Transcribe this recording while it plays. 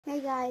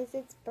guys,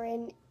 it's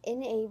Bryn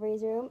in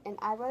Avery's room, and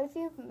I wrote a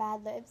few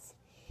Mad Libs.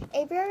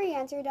 Avery already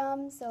answered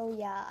them, so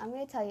yeah, I'm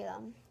going to tell you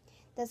them.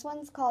 This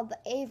one's called The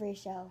Avery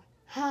Show.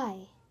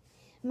 Hi,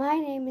 my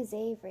name is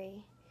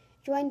Avery,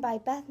 joined by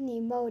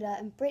Bethany Moda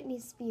and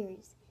Britney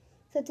Spears.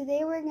 So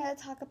today we're going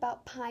to talk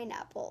about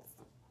pineapples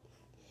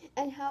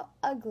and how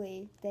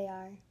ugly they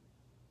are.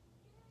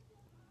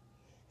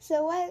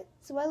 So I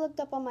looked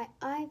up on my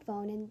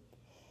iPhone and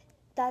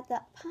that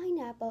the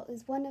pineapple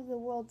is one of the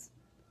world's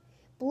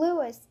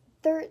bluest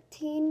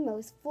 13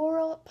 most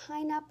floral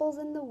pineapples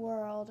in the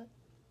world.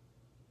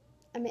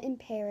 I'm in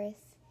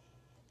Paris.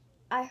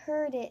 I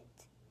heard it.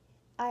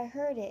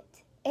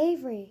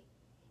 Avery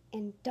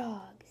and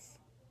dogs.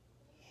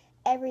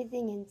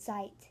 Everything in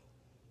sight.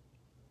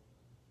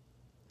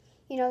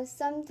 You know,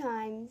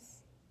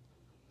 sometimes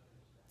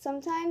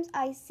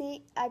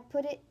I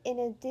put it in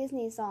a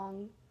Disney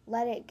song,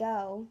 Let It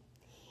Go,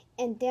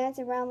 and dance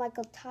around like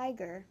a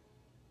tiger.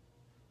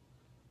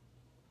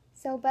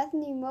 So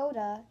Bethany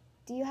Moda,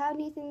 do you have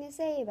anything to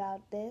say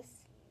about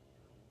this?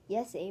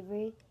 Yes,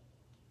 Avery.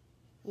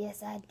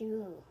 Yes, I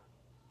do.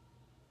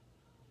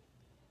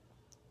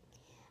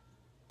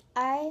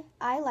 I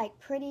like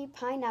pretty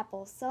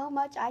pineapples so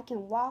much I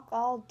can walk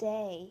all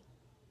day.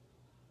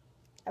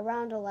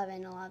 Around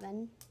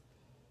 11:11.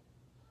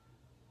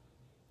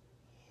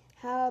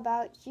 How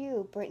about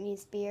you, Britney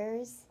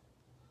Spears?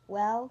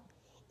 Well,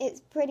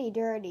 it's pretty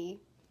dirty.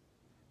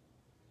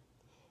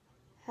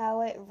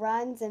 How it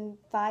runs and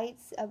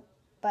fights,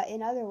 but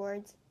in other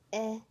words,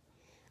 Oh,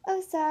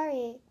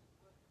 sorry.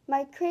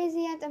 My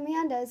crazy Aunt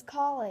Amanda is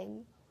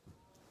calling.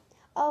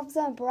 All of a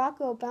sudden, Barack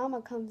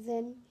Obama comes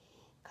in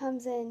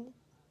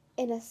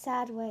a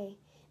sad way.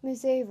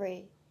 Miss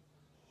Avery,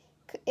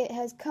 it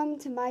has come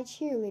to my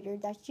cheerleader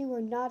that you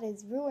were not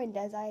as ruined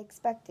as I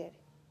expected.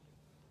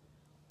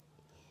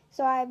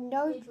 So I have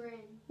no... Hey,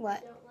 Bryn, What?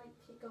 I don't like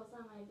pickles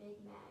on my Big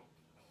Mac.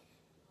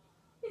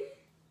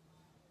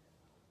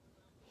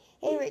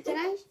 Avery,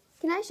 can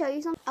I show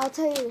you something? I'll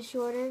tell you the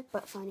shorter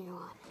but funnier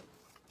one.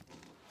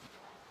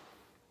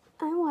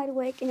 I'm wide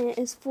awake and it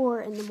is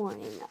 4 in the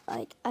morning.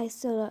 Like, I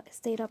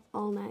stayed up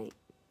all night.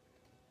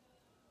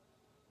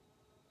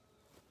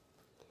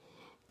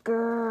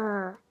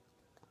 Grrr.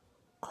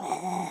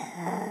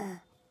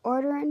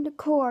 Order in the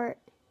court.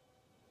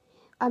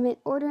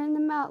 Order in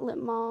the outlet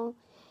mall.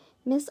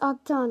 Miss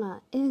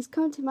Octana, it has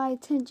come to my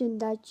attention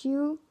that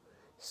you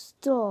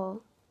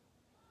stole.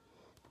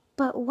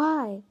 But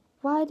why?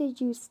 Why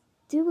did you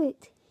do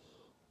it?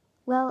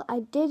 Well, I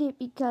did it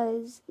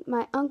because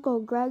my uncle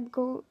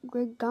Gregory,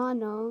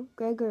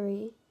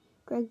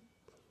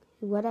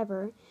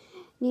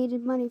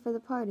 needed money for the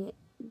party.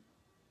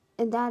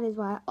 And that is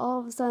why all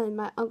of a sudden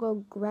my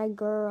uncle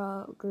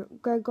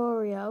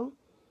Gregorio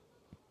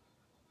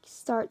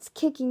starts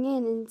kicking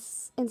in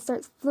and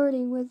starts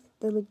flirting with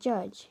the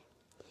judge.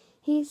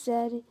 He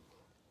said,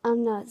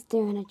 I'm not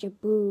staring at your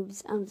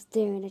boobs, I'm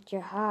staring at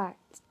your heart.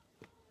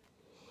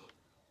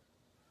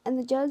 And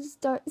the judge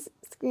starts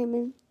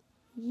screaming,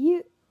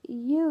 You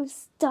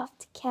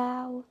stuffed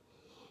cow.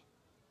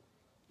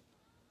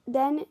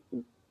 Then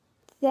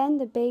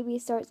the baby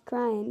starts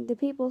crying. The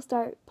people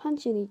start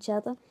punching each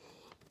other.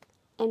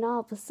 And all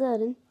of a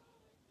sudden,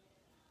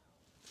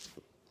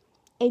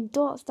 a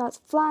dog starts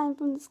flying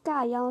from the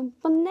sky yelling,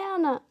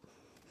 banana!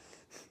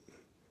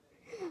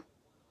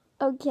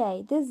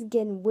 Okay, this is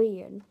getting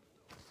weird.